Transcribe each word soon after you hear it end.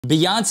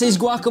Beyonce's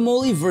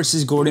guacamole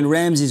versus Gordon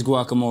Ramsay's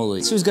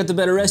guacamole. So who's got the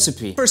better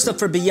recipe? First up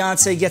for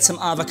Beyonce, get some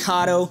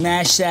avocado,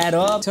 mash that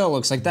up till it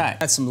looks like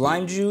that. Add some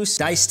lime juice,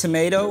 diced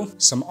tomato,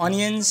 some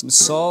onions, some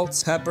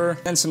salt, pepper,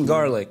 and some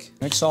garlic.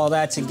 Mix all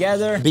that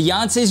together.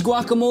 Beyonce's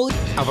guacamole.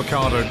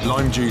 Avocado,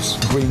 lime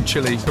juice, green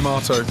chili,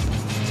 tomato,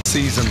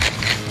 season.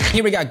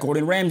 Here we got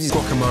Gordon Ramsay's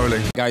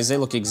guacamole. Guys, they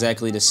look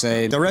exactly the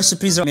same. The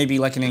recipes are maybe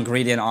like an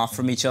ingredient off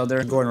from each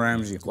other. Gordon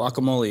Ramsay.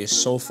 Guacamole is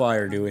so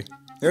fire, Dewey.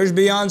 There's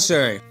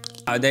Beyonce.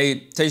 They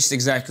taste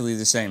exactly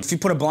the same. If you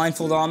put a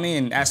blindfold on me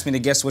and asked me to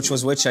guess which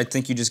was which, I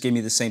think you just gave me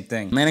the same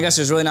thing. Man, I guess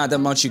there's really not that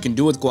much you can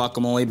do with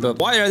guacamole, but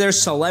why are there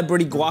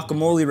celebrity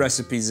guacamole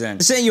recipes then?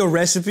 This ain't your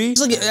recipe.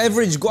 It's like an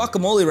average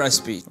guacamole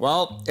recipe.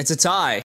 Well, it's a tie.